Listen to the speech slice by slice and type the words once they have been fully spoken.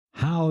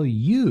how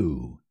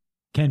you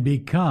can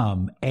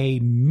become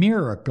a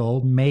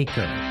miracle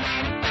maker.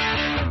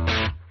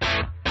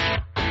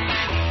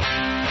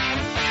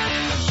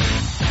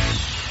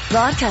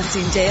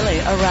 Broadcasting daily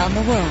around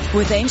the world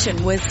with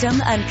ancient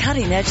wisdom and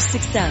cutting-edge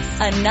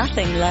success and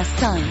nothing less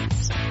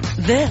science.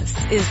 This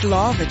is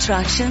Law of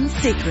Attraction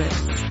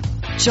Secrets.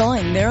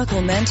 Join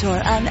miracle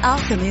mentor and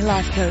alchemy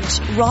life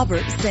coach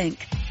Robert Zink.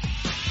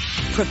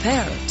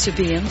 Prepare to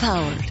be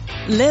empowered.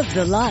 Live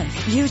the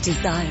life you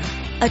desire.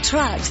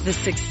 Attract the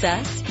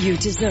success you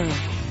deserve.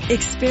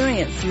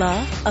 Experience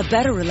love, a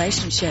better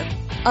relationship,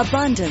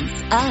 abundance,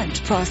 and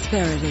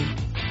prosperity.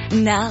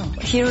 Now,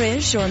 here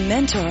is your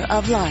mentor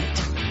of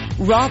light,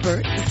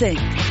 Robert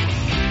Zink.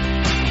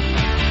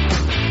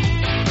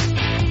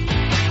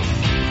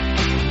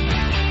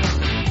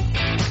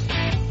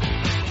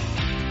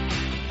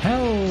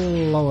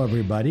 Hello,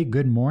 everybody.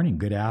 Good morning,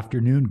 good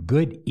afternoon,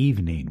 good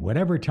evening,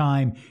 whatever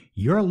time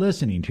you're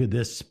listening to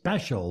this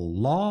special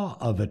Law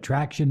of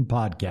Attraction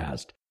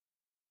podcast.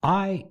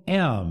 I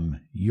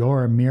am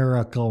your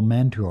miracle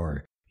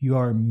mentor,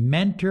 your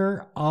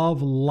mentor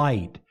of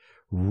light,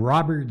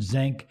 Robert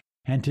Zink,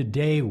 and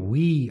today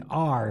we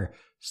are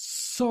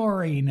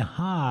soaring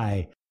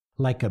high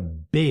like a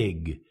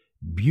big,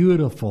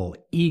 beautiful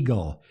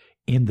eagle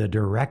in the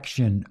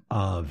direction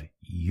of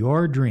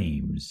your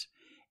dreams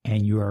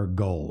and your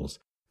goals.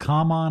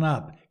 Come on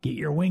up, get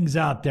your wings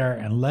out there,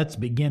 and let's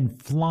begin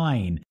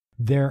flying.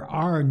 There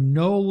are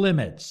no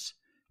limits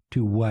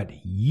to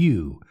what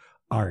you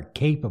are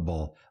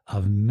capable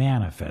of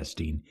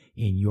manifesting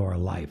in your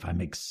life. I'm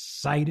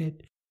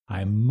excited.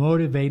 I'm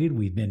motivated.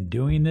 We've been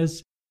doing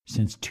this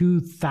since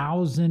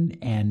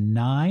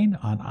 2009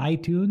 on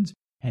iTunes,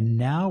 and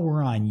now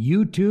we're on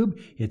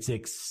YouTube. It's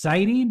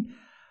exciting.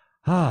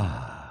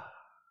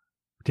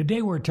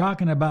 Today we're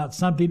talking about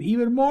something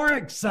even more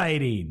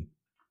exciting.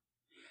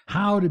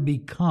 How to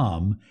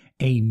become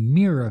a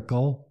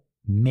miracle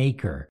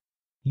maker.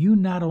 You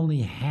not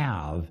only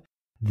have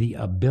the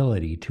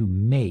ability to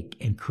make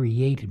and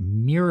create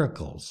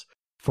miracles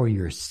for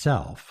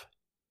yourself,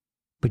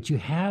 but you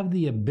have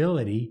the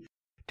ability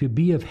to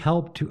be of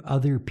help to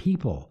other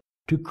people,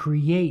 to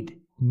create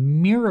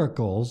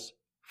miracles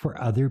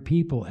for other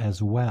people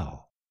as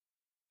well.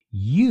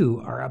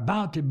 You are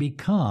about to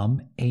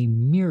become a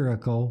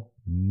miracle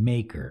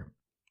maker.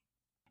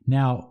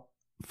 Now,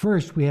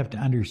 first we have to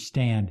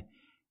understand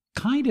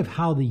kind of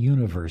how the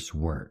universe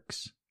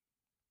works.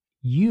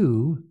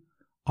 You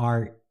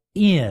are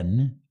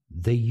in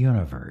the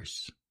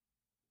universe,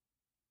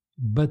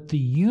 but the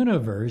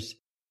universe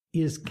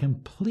is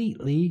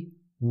completely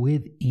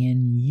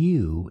within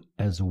you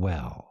as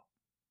well.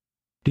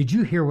 Did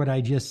you hear what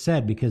I just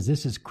said? Because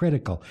this is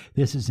critical.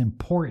 This is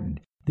important.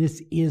 This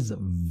is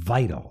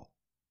vital.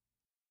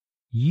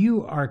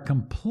 You are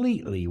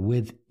completely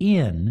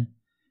within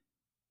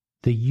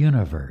the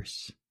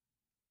universe,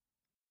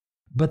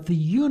 but the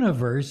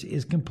universe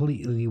is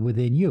completely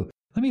within you.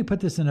 Let me put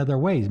this in other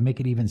ways, make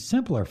it even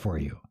simpler for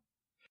you.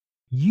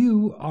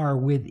 You are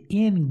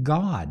within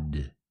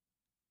God,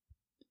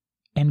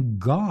 and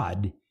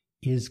God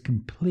is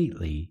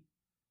completely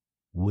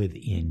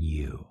within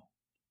you.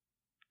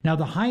 Now,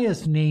 the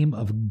highest name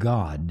of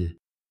God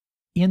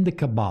in the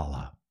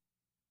Kabbalah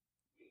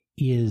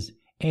is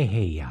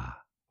Ehyeh,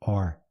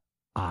 or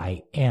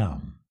I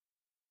am.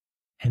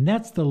 And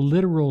that's the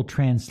literal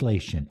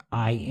translation,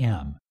 I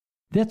am.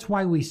 That's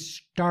why we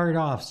start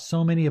off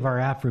so many of our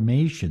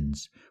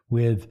affirmations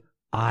with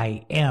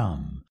I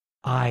am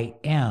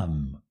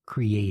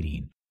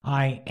creating,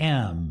 I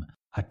am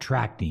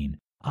attracting,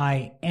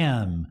 I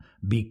am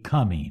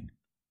becoming.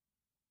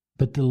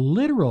 But the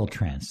literal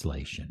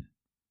translation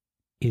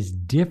is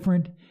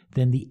different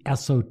than the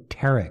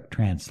esoteric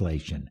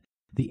translation.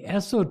 The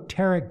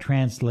esoteric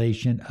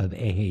translation of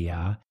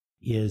Ehyeh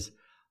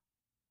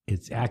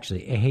it's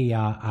actually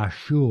Ehyeh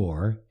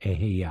Ashur,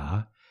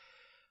 Ehyeh,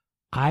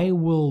 I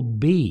will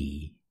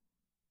be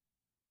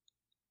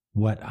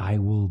what I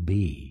will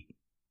be.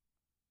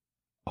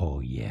 Oh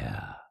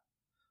yeah.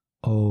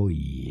 Oh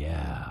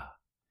yeah.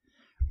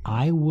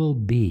 I will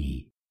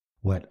be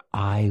what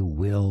I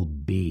will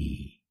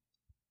be.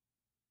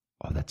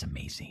 Oh, that's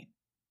amazing.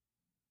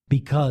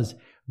 Because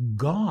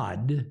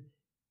God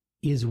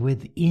is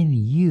within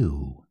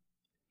you,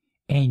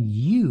 and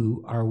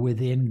you are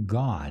within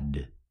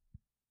God.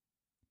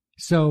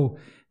 So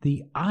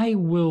the I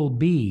will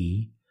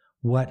be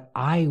what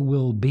I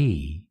will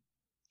be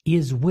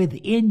is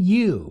within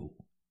you.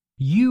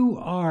 You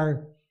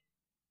are,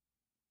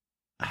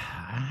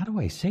 how do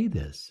I say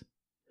this?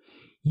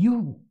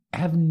 You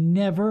have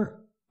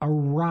never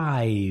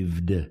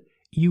arrived.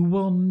 You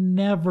will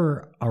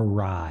never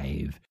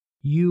arrive.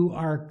 You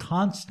are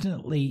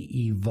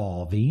constantly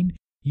evolving.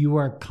 You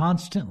are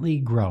constantly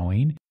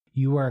growing.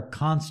 You are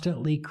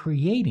constantly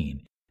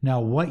creating.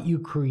 Now, what you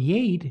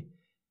create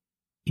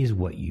is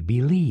what you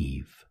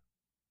believe.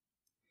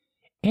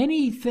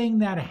 Anything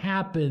that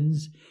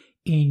happens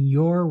in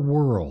your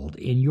world,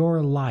 in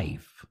your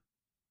life,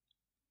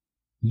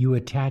 you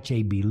attach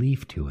a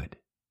belief to it.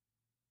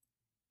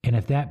 And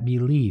if that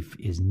belief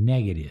is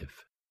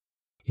negative,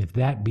 If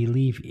that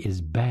belief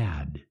is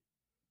bad,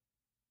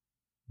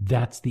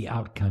 that's the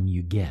outcome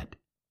you get.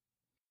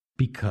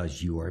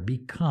 Because you are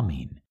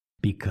becoming,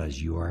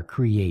 because you are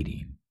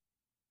creating.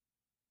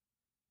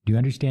 Do you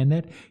understand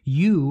that?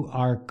 You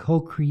are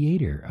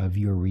co-creator of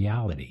your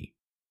reality.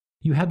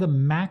 You have the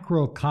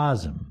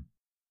macrocosm,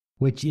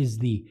 which is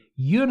the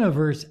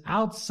universe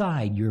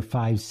outside your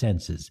five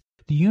senses,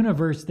 the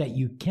universe that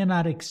you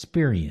cannot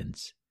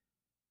experience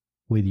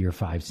with your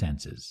five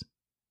senses.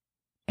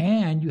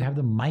 And you have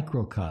the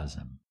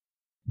microcosm.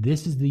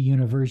 This is the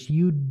universe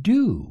you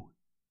do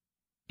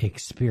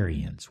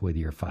experience with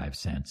your five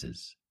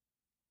senses.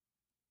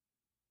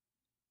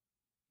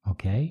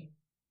 Okay?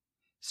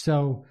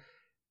 So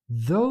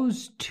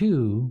those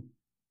two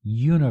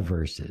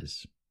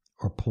universes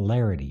or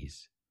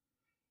polarities,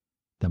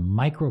 the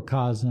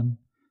microcosm,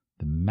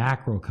 the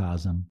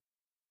macrocosm,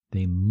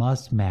 they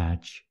must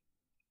match.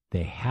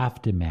 They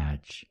have to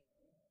match.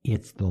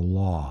 It's the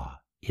law.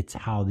 It's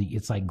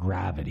like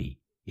gravity.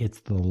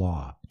 It's the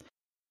law.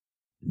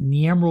 In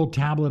the Emerald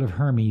Tablet of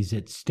Hermes,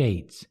 it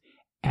states,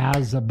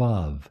 as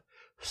above,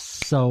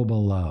 so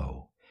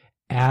below.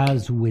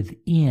 As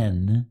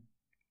within,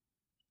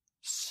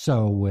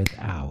 so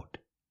without.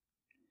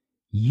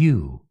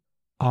 You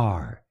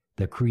are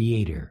the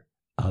creator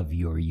of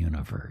your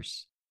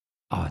universe.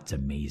 Oh, it's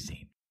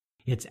amazing.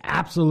 It's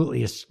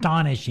absolutely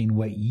astonishing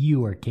what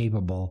you are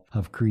capable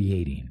of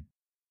creating.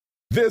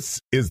 This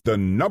is the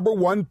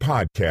 #1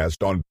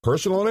 podcast on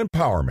personal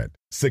empowerment,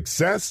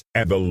 success,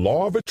 and the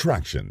law of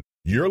attraction.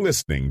 You're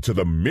listening to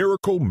the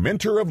Miracle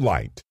Mentor of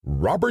Light,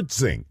 Robert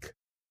Zink.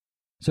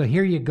 So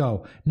here you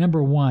go.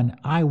 1,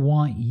 I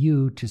want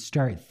you to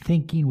start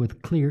thinking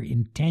with clear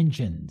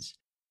intentions.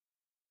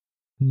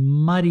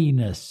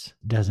 Muddiness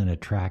doesn't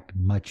attract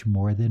much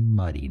more than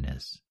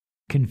muddiness.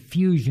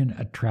 Confusion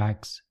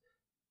attracts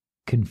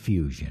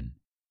confusion.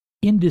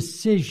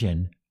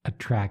 Indecision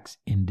attracts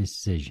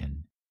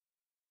indecision.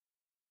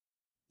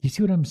 You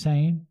see what I'm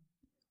saying?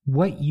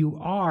 What you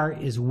are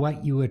is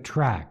what you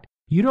attract.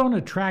 You don't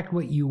attract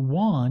what you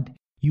want,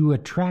 you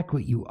attract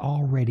what you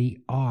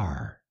already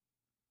are.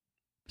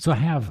 So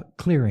have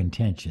clear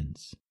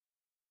intentions.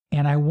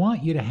 And I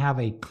want you to have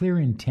a clear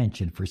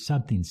intention for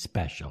something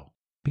special,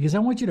 because I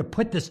want you to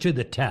put this to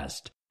the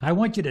test. I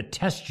want you to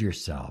test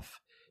yourself,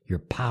 your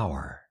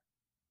power.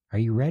 Are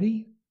you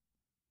ready?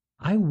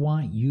 I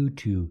want you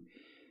to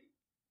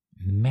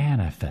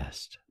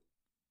manifest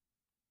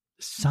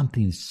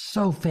something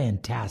so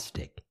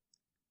fantastic,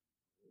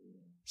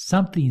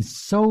 something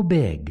so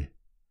big,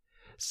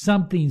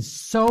 something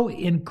so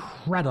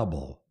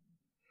incredible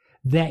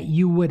that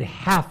you would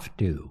have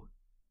to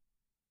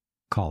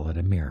call it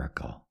a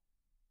miracle.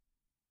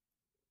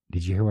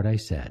 Did you hear what I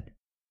said?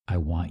 I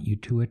want you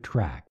to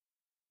attract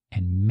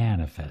and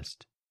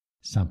manifest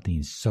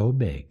something so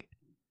big,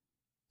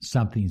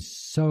 something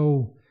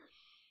so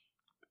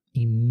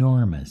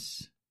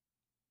enormous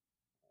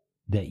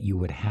that you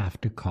would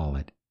have to call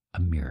it a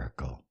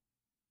miracle.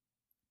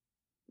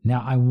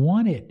 Now, I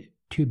want it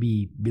to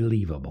be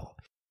believable.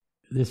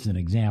 This is an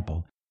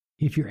example.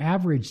 If your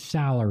average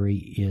salary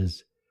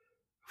is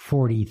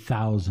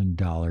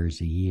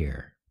 $40,000 a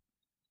year,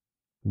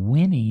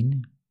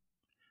 winning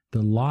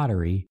the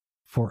lottery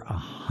for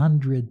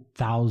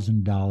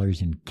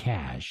 $100,000 in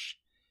cash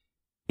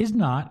is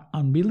not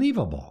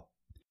unbelievable,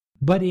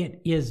 but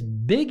it is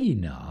big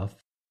enough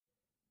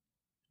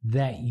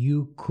that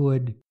you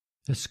could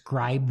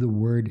ascribe the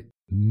word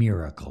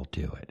miracle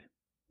to it.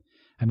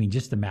 I mean,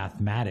 just the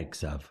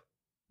mathematics of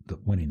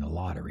winning the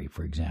lottery,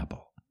 for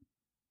example.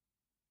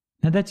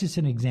 Now, that's just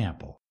an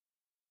example.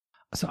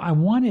 So I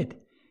want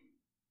it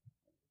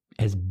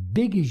as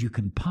big as you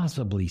can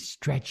possibly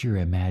stretch your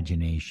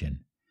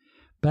imagination,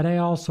 but I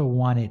also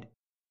want it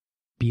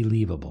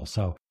believable.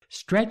 So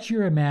stretch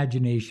your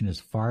imagination as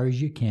far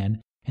as you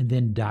can and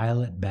then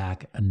dial it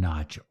back a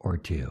notch or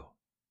two.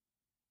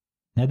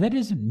 Now, that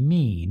doesn't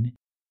mean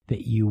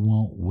that you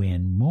won't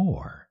win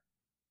more,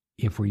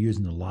 if we're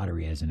using the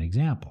lottery as an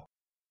example.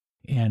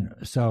 And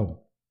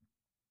so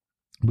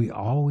we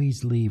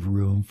always leave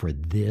room for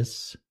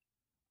this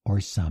or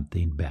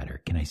something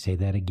better. Can I say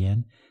that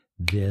again?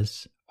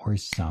 This or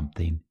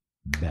something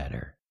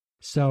better.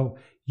 So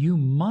you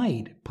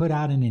might put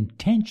out an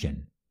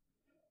intention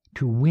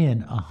to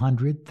win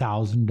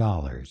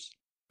 $100,000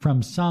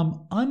 from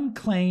some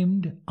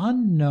unclaimed,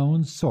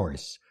 unknown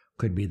source.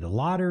 Could be the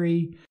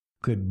lottery,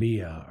 could be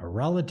a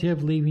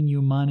relative leaving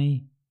you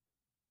money,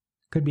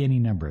 could be any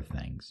number of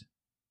things.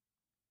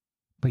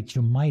 But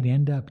you might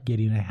end up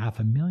getting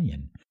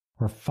 $500,000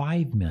 or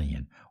 $5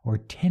 million or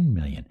 $10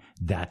 million.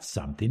 That's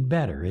something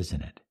better,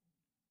 isn't it?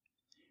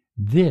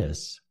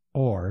 This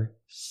or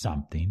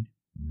something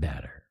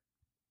better.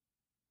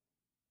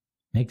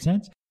 Make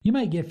sense? You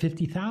might get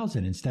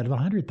 $50,000 instead of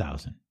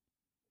 $100,000.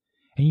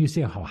 And you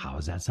say, oh, how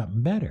is that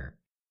something better?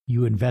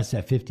 You invest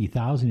that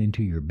 $50,000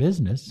 into your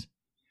business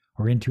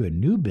or into a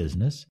new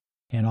business,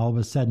 and all of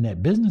a sudden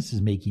that business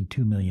is making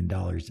 $2 million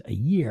a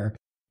year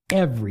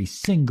every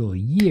single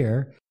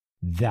year.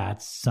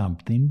 That's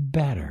something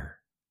better.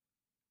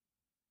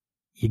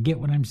 You get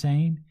what I'm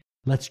saying?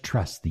 Let's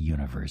trust the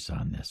universe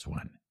on this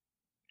one.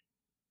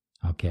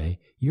 Okay?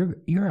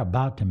 You're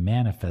about to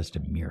manifest a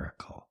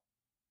miracle.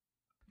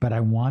 But I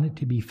want it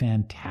to be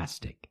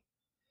fantastic.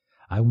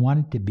 I want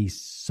it to be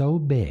so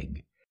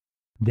big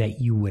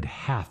that you would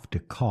have to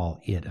call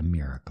it a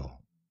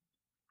miracle.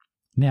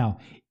 Now,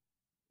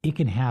 it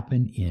can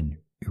happen in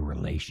your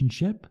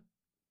relationship.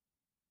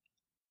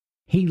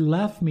 He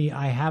left me.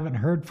 I haven't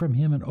heard from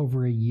him in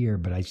over a year,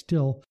 but I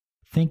still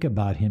think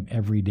about him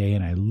every day,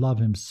 and I love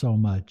him so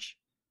much.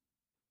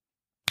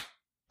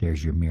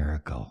 There's your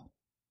miracle.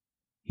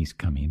 He's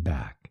coming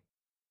back.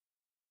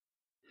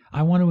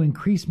 I want to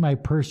increase my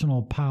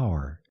personal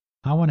power.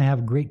 I want to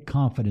have great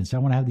confidence. I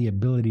want to have the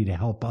ability to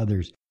help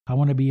others. I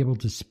want to be able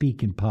to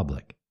speak in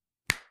public.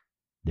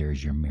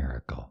 There's your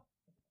miracle.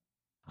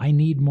 I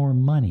need more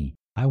money.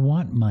 I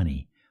want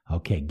money.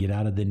 Okay, get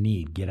out of the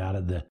need. Get out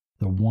of the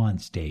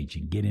want stage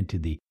and get into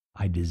the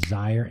I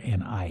desire,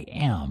 and I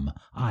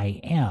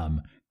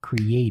am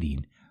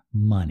creating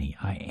money.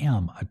 I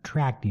am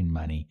attracting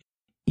money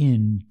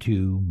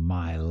into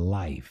my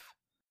life.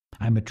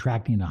 I'm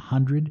attracting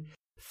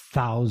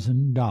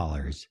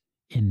 $100,000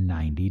 in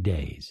 90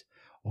 days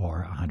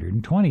or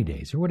 120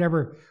 days or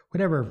whatever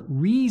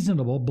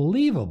reasonable,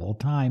 believable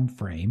time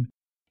frame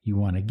you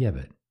want to give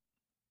it.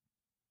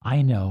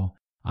 I know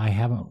I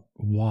haven't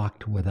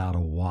walked without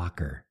a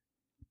walker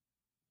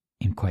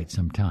in quite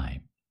some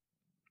time.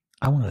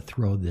 I want to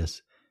throw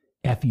this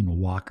effing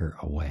walker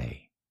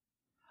away.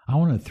 I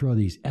want to throw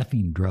these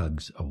effing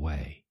drugs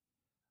away.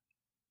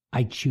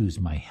 I choose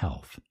my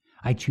health.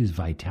 I choose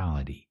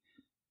vitality.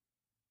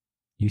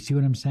 You see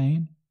what I'm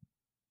saying?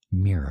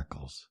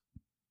 Miracles.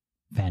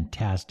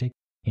 Fantastic,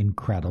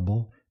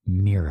 incredible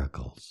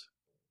miracles.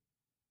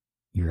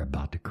 You're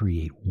about to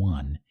create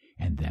one,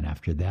 and then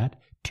after that,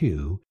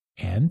 2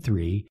 and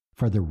 3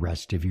 for the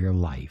rest of your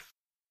life.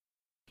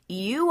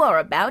 You are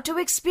about to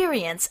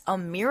experience a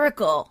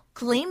miracle.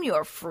 Claim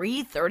your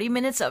free 30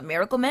 minutes of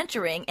miracle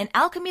mentoring and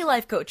alchemy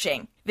life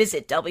coaching.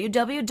 Visit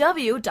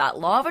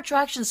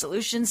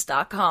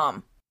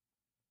www.lawofattractionsolutions.com.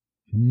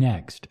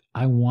 Next,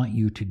 I want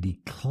you to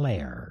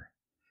declare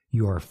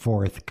your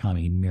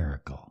forthcoming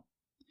miracle.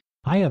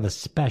 I have a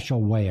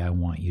special way I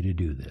want you to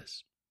do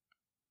this.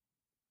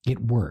 It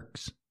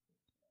works.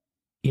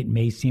 It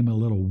may seem a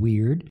little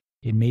weird.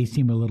 It may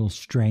seem a little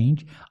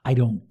strange. I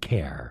don't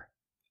care.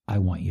 I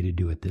want you to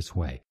do it this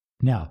way.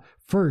 Now,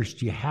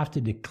 first, you have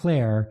to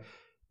declare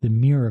the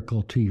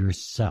miracle to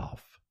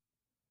yourself,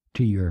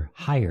 to your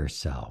higher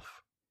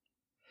self.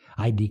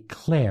 I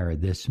declare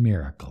this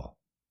miracle,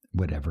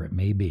 whatever it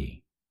may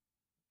be.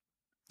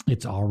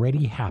 It's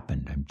already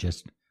happened. I'm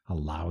just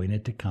allowing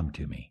it to come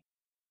to me.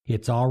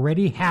 It's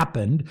already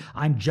happened.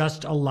 I'm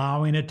just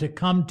allowing it to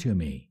come to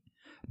me.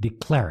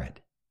 Declare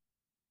it.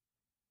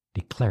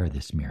 Declare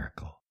this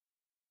miracle.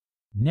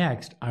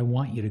 Next, I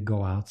want you to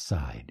go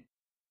outside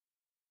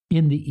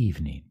in the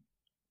evening,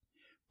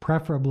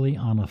 preferably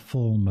on a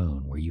full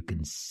moon where you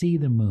can see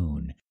the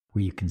moon,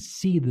 where you can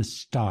see the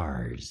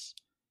stars,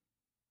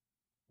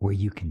 where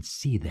you can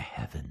see the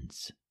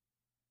heavens.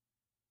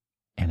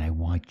 And I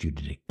want you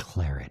to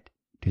declare it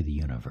to the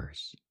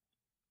universe.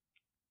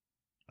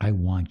 I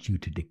want you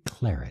to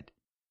declare it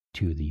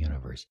to the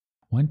universe.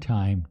 One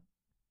time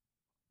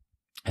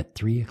at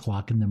 3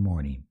 o'clock in the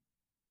morning,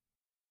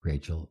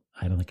 Rachel,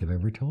 I don't think I've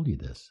ever told you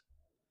this.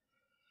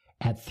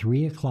 At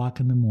 3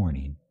 o'clock in the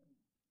morning,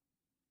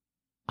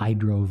 I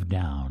drove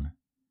down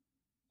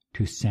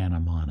to Santa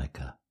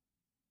Monica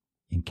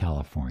in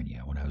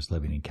California when I was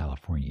living in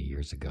California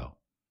years ago.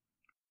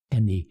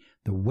 And the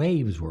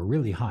waves were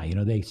really high. You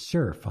know, they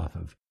surf off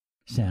of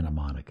Santa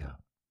Monica.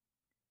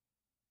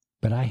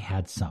 But I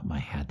had something I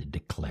had to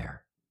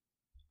declare.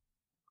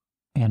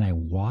 And I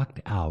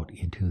walked out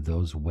into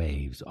those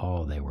waves.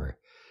 Oh, they were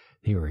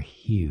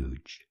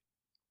huge.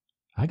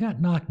 I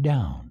got knocked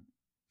down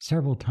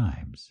several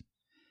times.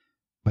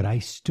 But I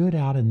stood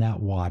out in that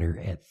water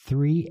at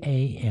 3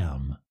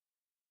 a.m.,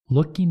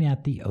 looking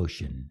at the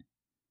ocean,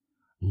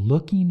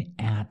 looking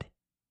at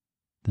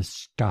the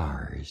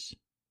stars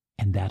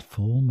and that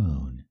full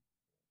moon,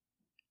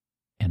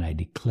 and I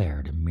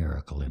declared a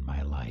miracle in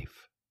my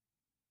life.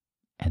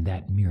 And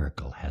that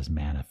miracle has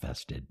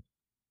manifested.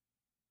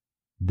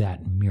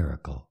 That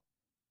miracle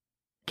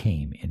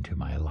came into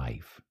my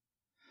life.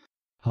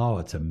 Oh,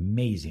 it's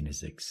amazing.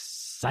 It's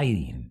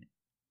exciting.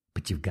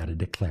 But you've got to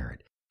declare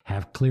it.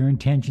 Have clear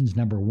intentions,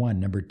 number 1.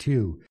 Number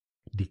 2,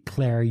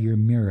 declare your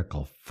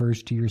miracle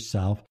first to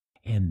yourself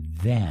and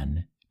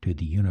then to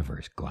the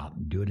universe. Go out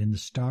and do it in the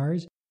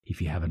stars.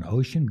 If you have an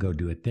ocean, go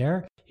do it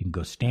there. You can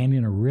go stand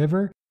in a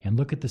river and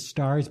look at the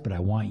stars, but I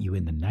want you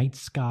in the night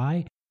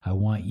sky. I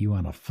want you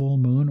on a full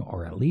moon,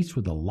 or at least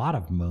with a lot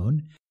of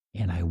moon,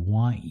 and I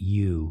want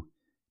you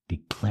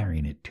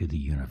declaring it to the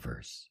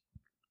universe.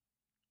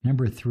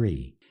 Number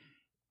 3,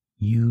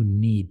 you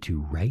need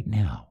to right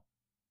now.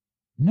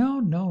 No.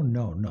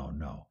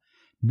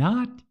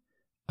 Not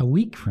a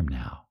week from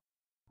now.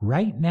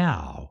 Right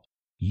now,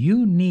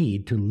 you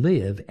need to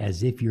live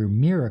as if your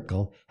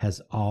miracle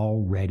has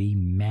already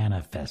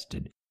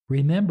manifested.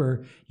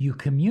 Remember, you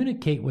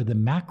communicate with the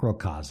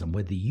macrocosm,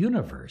 with the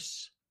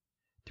universe,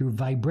 through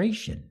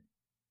vibration.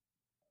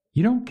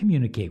 You don't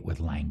communicate with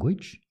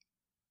language.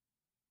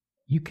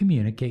 You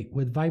communicate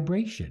with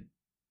vibration.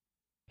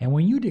 And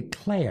when you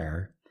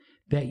declare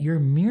that your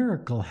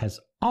miracle has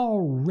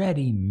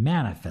already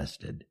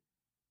manifested,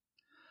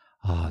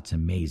 oh, it's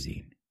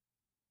amazing.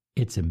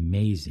 It's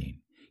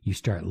amazing. You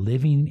start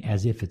living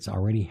as if it's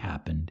already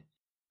happened.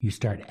 You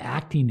start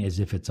acting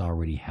as if it's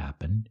already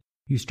happened.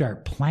 You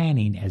start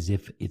planning as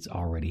if it's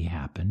already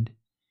happened.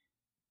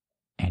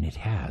 And it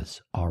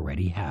has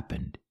already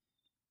happened.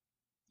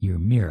 Your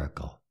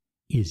miracle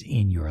is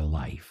in your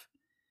life.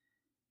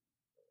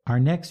 Our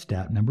next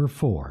step, number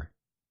 4,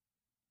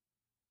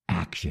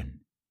 action.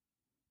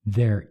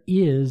 There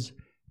is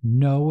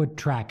no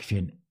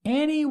attraction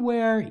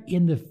anywhere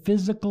in the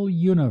physical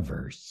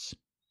universe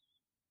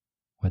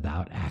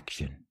without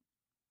action.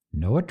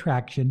 No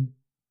attraction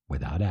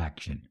without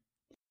action.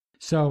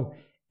 So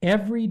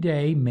every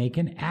day, make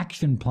an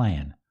action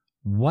plan.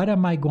 What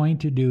am I going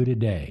to do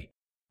today?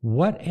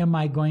 What am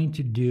I going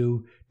to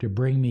do to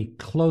bring me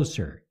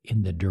closer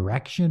in the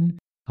direction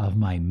of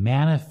my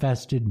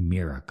manifested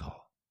miracle?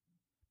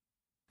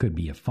 Could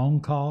be a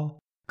phone call,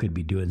 could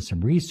be doing some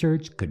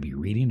research, could be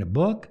reading a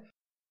book,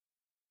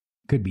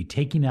 could be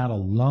taking out a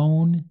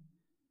loan,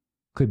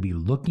 could be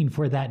looking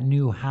for that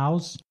new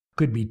house,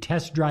 could be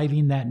test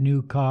driving that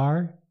new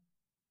car,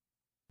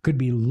 could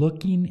be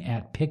looking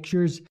at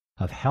pictures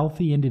of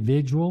healthy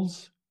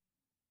individuals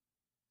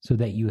so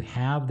that you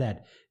have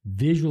that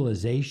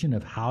visualization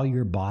of how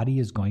your body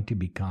is going to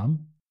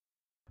become.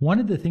 One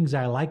of the things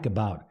I like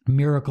about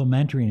Miracle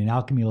Mentoring and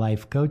Alchemy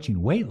Life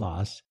Coaching weight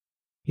loss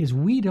is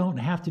we don't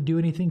have to do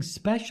anything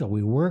special.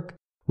 We work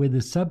with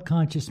the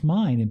subconscious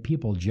mind and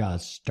people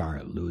just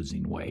start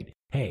losing weight.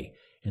 Hey,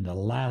 in the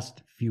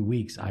last few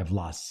weeks, I've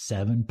lost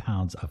 7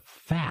 pounds of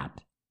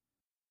fat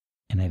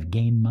and I've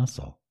gained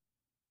muscle.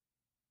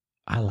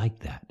 I like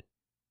that.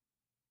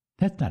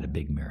 That's not a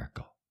big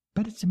miracle,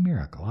 but it's a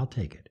miracle. I'll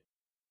take it.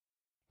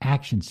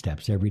 Action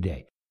steps every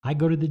day. I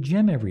go to the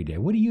gym every day.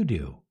 What do you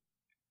do?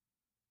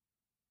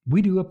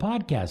 We do a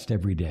podcast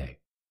every day.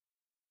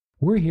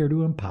 We're here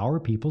to empower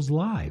people's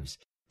lives.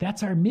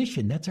 That's our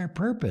mission. That's our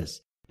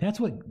purpose. That's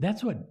what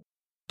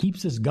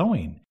keeps us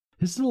going.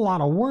 This is a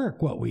lot of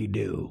work, what we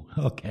do,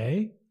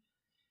 okay?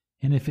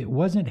 And if it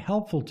wasn't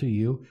helpful to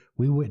you,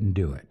 we wouldn't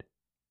do it.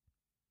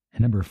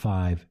 And number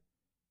 5,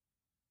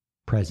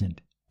 present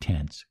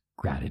tense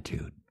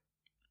gratitude.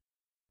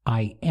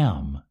 I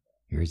am,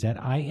 here's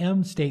that I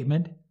am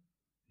statement,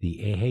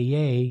 the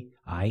AHA,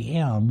 I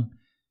am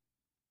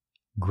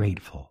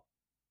grateful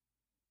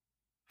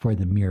for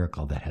the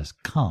miracle that has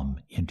come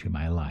into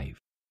my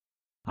life.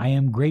 I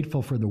am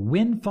grateful for the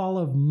windfall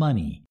of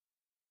money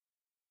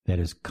that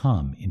has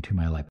come into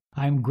my life.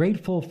 I am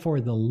grateful for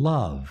the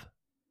love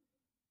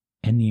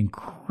and the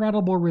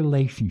incredible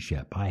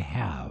relationship I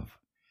have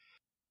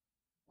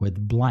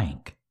with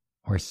blank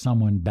or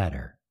someone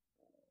better,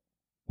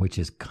 which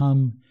has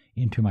come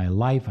into my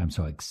life. I'm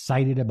so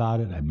excited about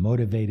it. I'm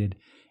motivated.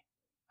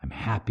 I'm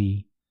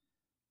happy.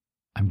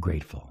 I'm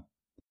grateful.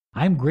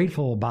 I'm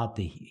grateful about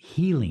the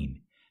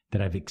healing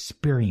that I've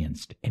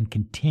experienced and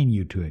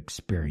continue to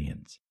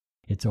experience.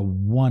 It's a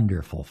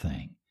wonderful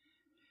thing.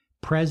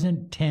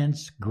 Present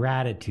tense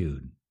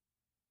gratitude.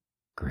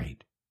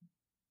 Great.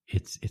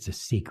 It's a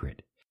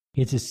secret.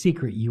 It's a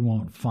secret you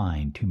won't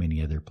find too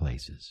many other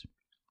places.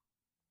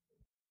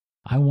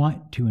 I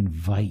want to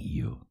invite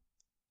you,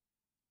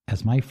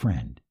 as my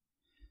friend,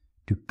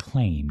 to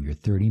claim your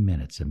 30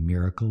 minutes of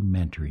miracle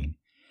mentoring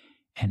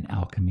and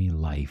alchemy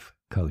life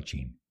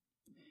coaching.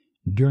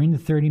 During the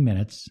 30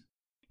 minutes,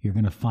 you're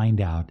going to find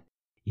out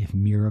if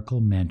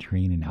miracle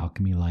mentoring and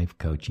alchemy life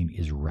coaching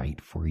is right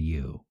for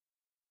you.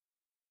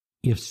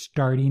 If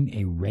starting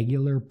a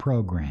regular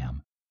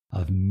program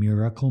of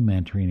miracle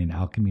mentoring and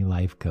alchemy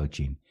life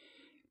coaching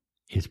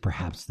is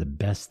perhaps the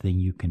best thing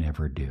you can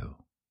ever do.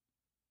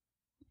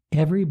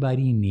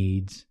 Everybody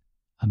needs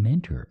a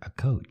mentor, a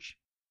coach.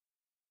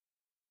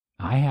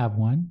 I have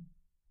one.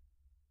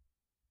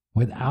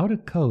 Without a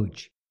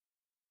coach,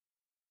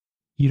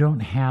 you don't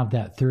have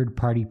that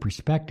third-party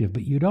perspective,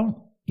 but you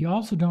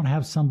also don't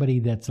have somebody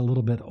that's a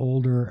little bit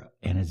older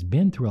and has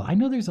been through. I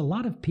know there's a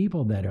lot of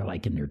people that are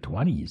like in their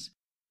 20s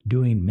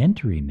doing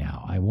mentoring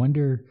now. I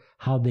wonder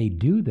how they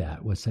do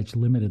that with such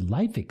limited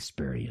life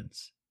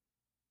experience.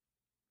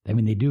 I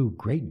mean, they do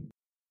great,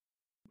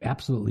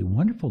 absolutely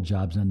wonderful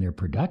jobs on their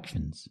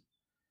productions,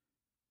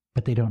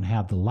 but they don't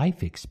have the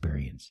life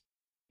experience.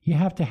 You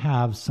have to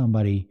have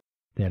somebody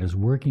that is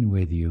working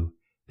with you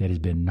that has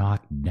been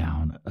knocked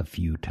down a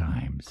few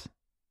times.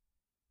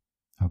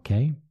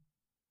 Okay?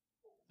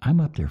 I'm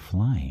up there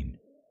flying,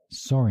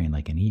 soaring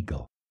like an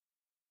eagle.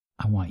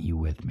 I want you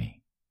with me.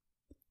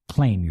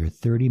 Claim your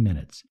 30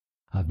 minutes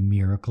of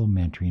miracle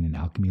mentoring and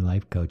alchemy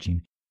life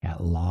coaching at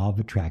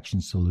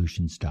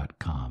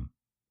lawofattractionsolutions.com.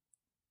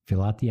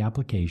 Fill out the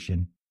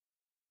application,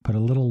 put a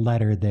little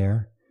letter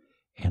there,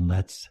 and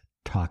let's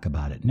talk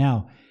about it.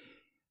 Now,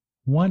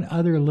 one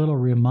other little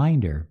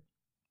reminder.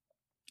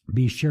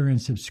 Be sure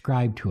and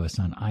subscribe to us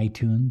on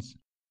iTunes,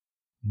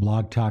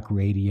 Blog Talk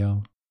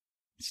Radio,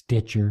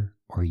 Stitcher,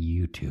 or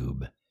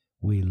YouTube.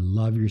 We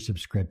love your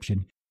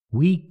subscription.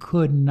 We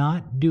could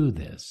not do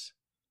this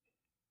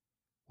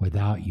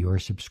without your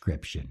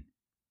subscription.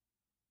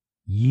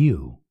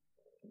 You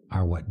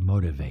are what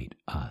motivate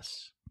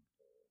us.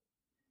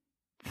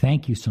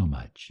 Thank you so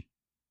much.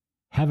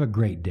 Have a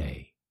great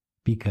day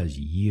because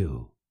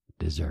you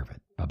deserve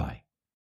it. Bye-bye.